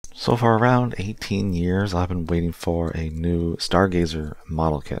So for around 18 years, I've been waiting for a new Stargazer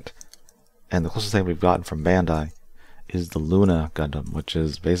model kit. And the closest thing we've gotten from Bandai is the Luna Gundam, which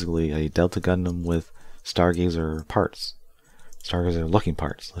is basically a Delta Gundam with Stargazer parts. Stargazer looking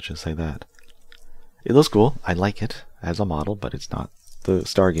parts, let's just say that. It looks cool, I like it as a model, but it's not the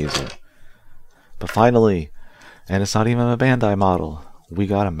Stargazer. But finally, and it's not even a Bandai model, we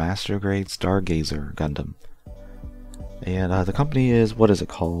got a Master Grade Stargazer Gundam. And the company is, what is it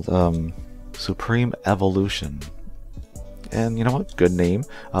called? Supreme Evolution. And you know what? Good name.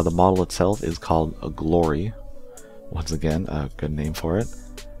 The model itself is called a Glory. Once again, a good name for it.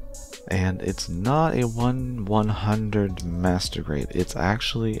 And it's not a 1/100 Master Grade. It's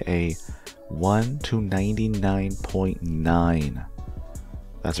actually a 1/99.9.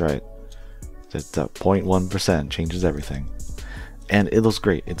 That's right. It's 0.1% changes everything. And it looks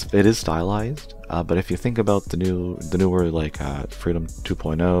great. It is stylized, but if you think about the newer like Freedom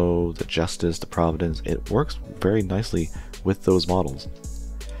 2.0, the Justice, the Providence, it works very nicely with those models,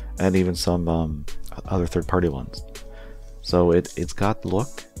 and even some other third-party ones. So it's got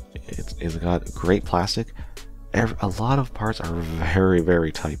look. It's got great plastic. A lot of parts are very,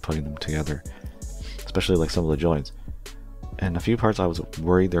 very tight putting them together, especially like some of the joints. And a few parts I was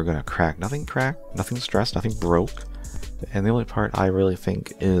worried they're gonna crack. Nothing cracked, nothing stressed, nothing broke. And the only part I really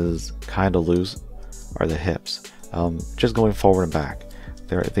think is kind of loose are the hips. Just going forward and back.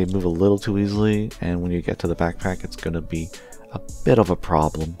 They move a little too easily, and when you get to the backpack, it's going to be a bit of a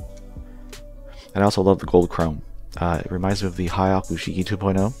problem. And I also love the gold chrome. It reminds me of the Hayaku Shiki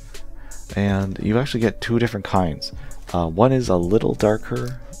 2.0. And you actually get two different kinds. One is a little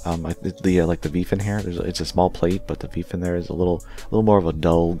darker. Like the V-fin here, it's a small plate, but the V-fin there is a little more of a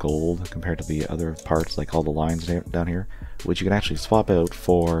dull gold compared to the other parts, like all the lines down here, which you can actually swap out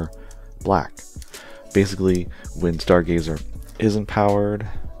for black. Basically, when Stargazer isn't powered,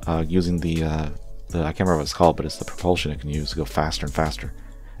 using the I can't remember what it's called, but it's the propulsion it can use to go faster and faster,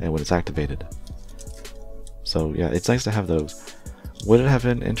 and when it's activated. So yeah, it's nice to have those. Would it have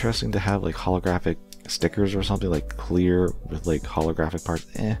been interesting to have like holographic stickers or something, like clear with like holographic parts?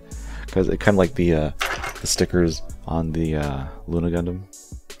 Because it kind of like the stickers on the Luna Gundam.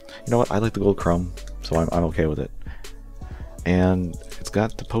 You know what? I like the gold chrome, so I'm okay with it. And it's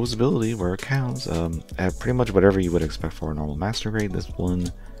got the posability where it counts. At pretty much whatever you would expect for a normal Master Grade, this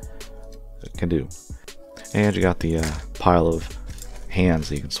one can do. And you got the pile of hands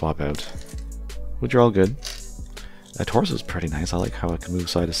that you can swap out, which are all good. The torso is pretty nice. I like how it can move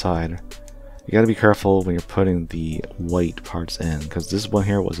side to side. You gotta be careful when you're putting the white parts in, because this one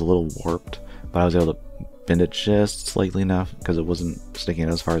here was a little warped, but I was able to bend it just slightly enough because it wasn't sticking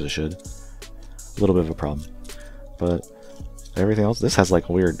out as far as it should. A little bit of a problem. But everything else, this has like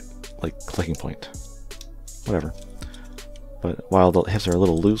a weird like clicking point. Whatever. But while the hips are a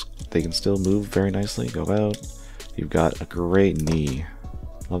little loose, they can still move very nicely, go out. You've got a great knee.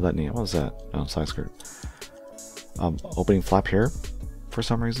 Love that knee. What was that? Oh, side skirt. Opening flap here for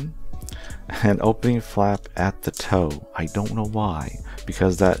some reason. And opening flap at the toe. I don't know why,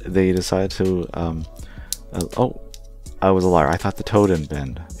 because they decided to oh, I was a liar. I thought the toe didn't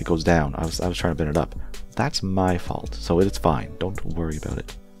bend. It goes down. I was trying to bend it up. That's my fault. So it's fine. Don't worry about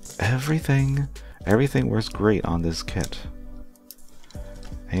it. Everything works great on this kit.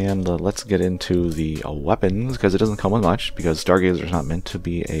 And let's get into the weapons, because it doesn't come with much, because Stargazer is not meant to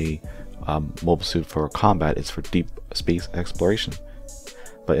be a mobile suit for combat. It's for deep space exploration.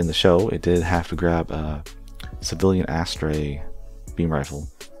 But in the show, it did have to grab a civilian Astray beam rifle.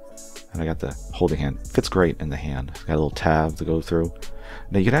 And I got the holding hand. Fits great in the hand. It's got a little tab to go through.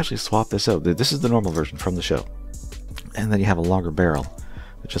 Now you can actually swap this out. This is the normal version from the show. And then you have a longer barrel.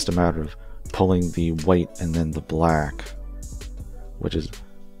 It's just a matter of pulling the white and then the black, which is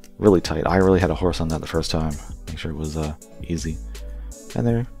really tight. I really had a horse on that the first time. Make sure it was easy. And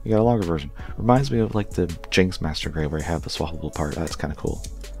there, you got a longer version. Reminds me of like the Jinx Master Grade, where you have the swappable part. That's kind of cool.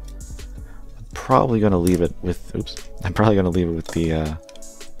 I'm probably gonna leave it with. Oops. I'm probably gonna leave it with the.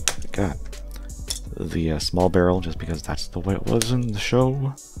 The small barrel, just because that's the way it was in the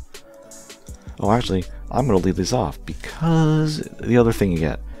show. Oh, actually, I'm gonna leave these off because the other thing you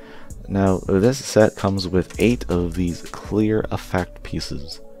get. Now, this set comes with 8 of these clear effect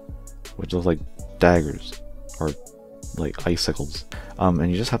pieces, which look like daggers or like icicles.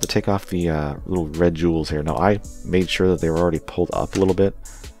 And you just have to take off the little red jewels here. Now I made sure that they were already pulled up a little bit.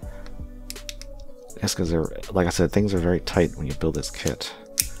 That's because they're, like I said, things are very tight when you build this kit.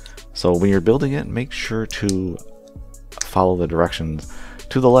 So when you're building it, make sure to follow the directions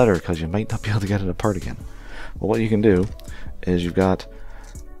to the letter, because you might not be able to get it apart again. But what you can do is you've got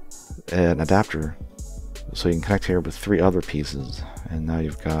an adapter, so you can connect here with 3 other pieces. And now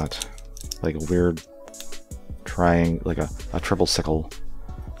you've got like a weird triangle, like a triple sickle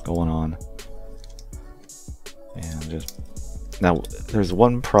going on. And just now there's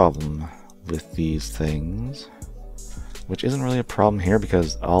one problem with these things, which isn't really a problem here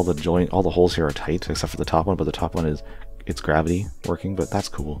because all the holes here are tight except for the top one, but the top one it's gravity working, but that's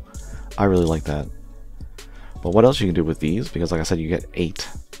cool. I really like that. But what else you can do with these, because like I said, you get 8.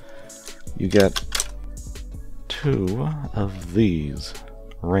 You get 2 of these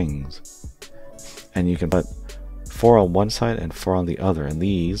rings, and you can put 4 on one side and 4 on the other, and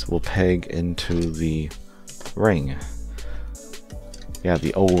these will peg into the ring. Yeah,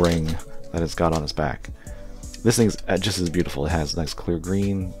 the O-ring that it's got on its back. This thing's just as beautiful. It has nice clear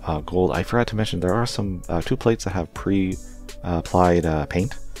green, gold. I forgot to mention there are some 2 plates that have pre-applied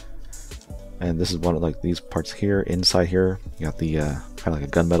paint, and this is one of like these parts here. Inside here, you got the kind of like a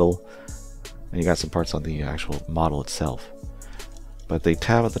gunmetal, and you got some parts on the actual model itself. But they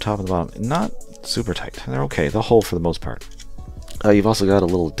tab at the top and the bottom, not super tight. They're okay. They'll hold for the most part. You've also got a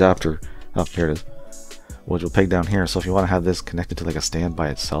little adapter. Oh, here it is, which will peg down here. So if you want to have this connected to like a stand by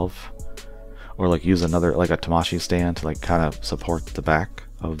itself, or like use another like a Tamashii stand to like kind of support the back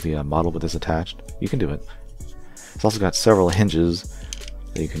of the model with this attached, you can do it. It's also got several hinges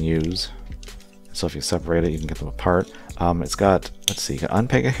that you can use. So if you separate it, you can get them apart. It's got, let's see, you can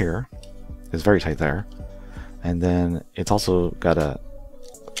unpeg it here. It's very tight there. And then it's also got a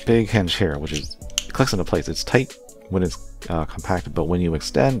big hinge here, which is, it clicks into place. It's tight when it's compacted, but when you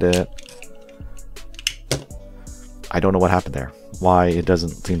extend it, I don't know what happened there. Why it doesn't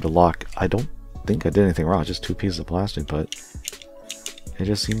seem to lock. I don't think I did anything wrong. It's just 2 pieces of plastic, but it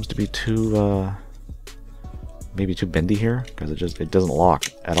just seems to be too, maybe too bendy here, because it doesn't lock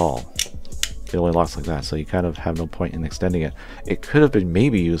at all. It only locks like that, so you kind of have no point in extending it. It could have been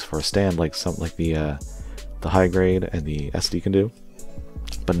maybe used for a stand like something like the high grade and the SD can do,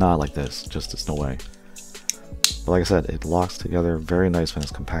 but not like this. Just it's no way. But like I said, it locks together very nice when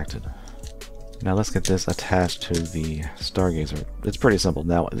it's compacted. Now let's get this attached to the Stargazer. It's pretty simple.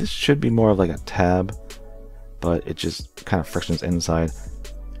 Now this should be more of like a tab, but it just kind of frictions inside.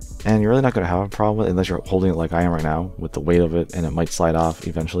 And you're really not going to have a problem with it unless you're holding it like I am right now with the weight of it, and it might slide off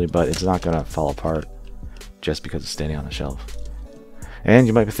eventually, but it's not going to fall apart just because it's standing on a shelf. And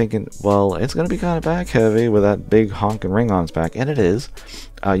you might be thinking, well, it's going to be kind of back heavy with that big honking ring on its back, and it is.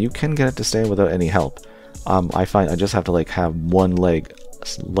 You can get it to stand without any help. I find I just have to like have one leg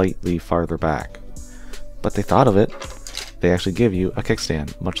slightly farther back. But they thought of it. They actually give you a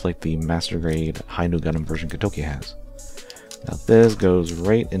kickstand, much like the Master Grade High New Gundam version Kotoki has. Now this goes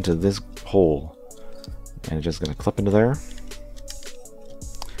right into this hole, and it's just going to clip into there.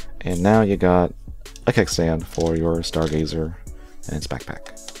 And now you got a kickstand for your Stargazer and its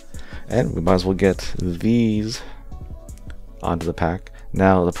backpack. And we might as well get these onto the pack.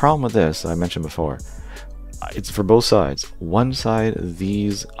 Now the problem with this, I mentioned before, it's for both sides. One side,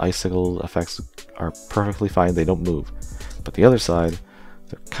 these icicle effects are perfectly fine, they don't move. But the other side,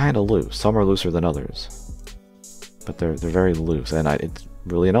 they're kind of loose. Some are looser than others. But they're very loose, and it's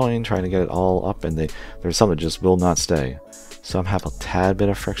really annoying trying to get it all up, and there's some that just will not stay. Some have a tad bit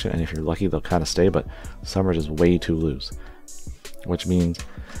of friction, and if you're lucky they'll kind of stay, but some are just way too loose. Which means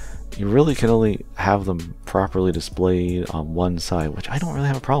you really can only have them properly displayed on one side, which I don't really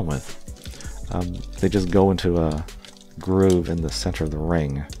have a problem with. They just go into a groove in the center of the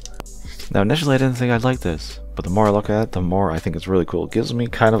ring. Now initially I didn't think I'd like this, but the more I look at it, the more I think it's really cool. It gives me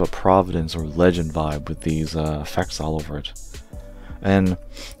kind of a Providence or Legend vibe with these effects all over it. And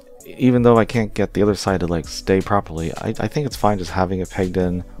even though I can't get the other side to like stay properly, I think it's fine just having it pegged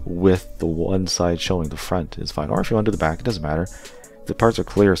in with the one side showing. The front is fine, or if you want to do the back, it doesn't matter. The parts are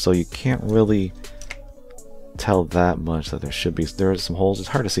clear, so you can't really tell that much that there are some holes. It's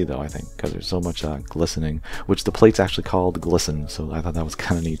hard to see though, I think, because there's so much glistening, which the plate's actually called glisten, so I thought that was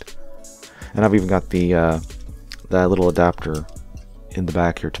kind of neat. And I've even got the that little adapter in the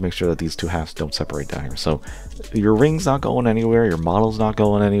back here to make sure that these two halves don't separate down here. So your ring's not going anywhere, your model's not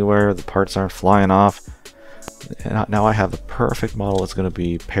going anywhere, the parts aren't flying off. And now I have the perfect model that's going to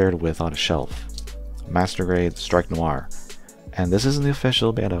be paired with on a shelf. Master Grade Strike Noir. And this isn't the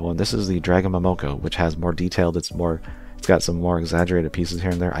official Bandai one, this is the Dragon Momoko, which has more detailed, it's got some more exaggerated pieces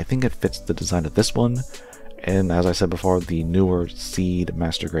here and there. I think it fits the design of this one, and as I said before, the newer Seed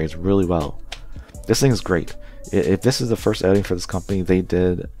Master Grades really well. This thing is great. If this is the first outing for this company, they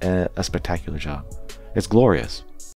did a spectacular job. It's glorious.